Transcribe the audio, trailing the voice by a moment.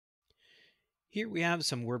Here we have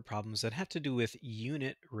some word problems that have to do with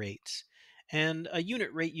unit rates. And a unit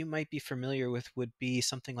rate you might be familiar with would be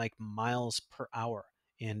something like miles per hour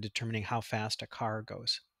in determining how fast a car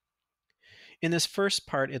goes. In this first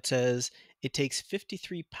part, it says it takes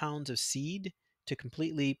 53 pounds of seed to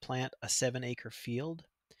completely plant a 7-acre field.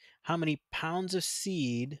 How many pounds of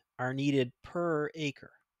seed are needed per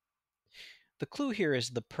acre? The clue here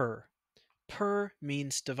is the per. Per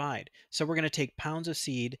means divide. So we're going to take pounds of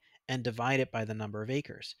seed and divide it by the number of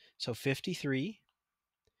acres. So 53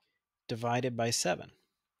 divided by 7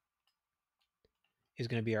 is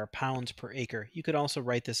going to be our pounds per acre. You could also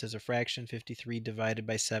write this as a fraction, 53 divided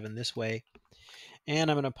by 7 this way. And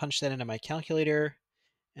I'm going to punch that into my calculator.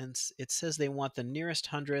 And it says they want the nearest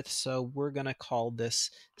hundredth, so we're going to call this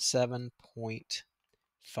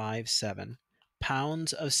 7.57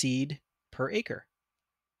 pounds of seed per acre.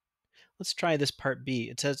 Let's try this part B.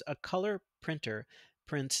 It says a color printer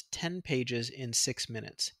prints 10 pages in 6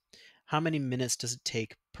 minutes. How many minutes does it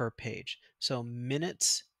take per page? So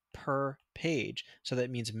minutes per page. So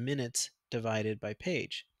that means minutes divided by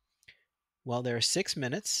page. Well, there are 6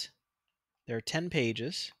 minutes. There are 10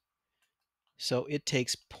 pages. So it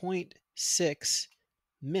takes 0.6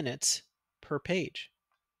 minutes per page.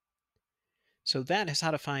 So that is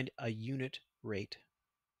how to find a unit rate.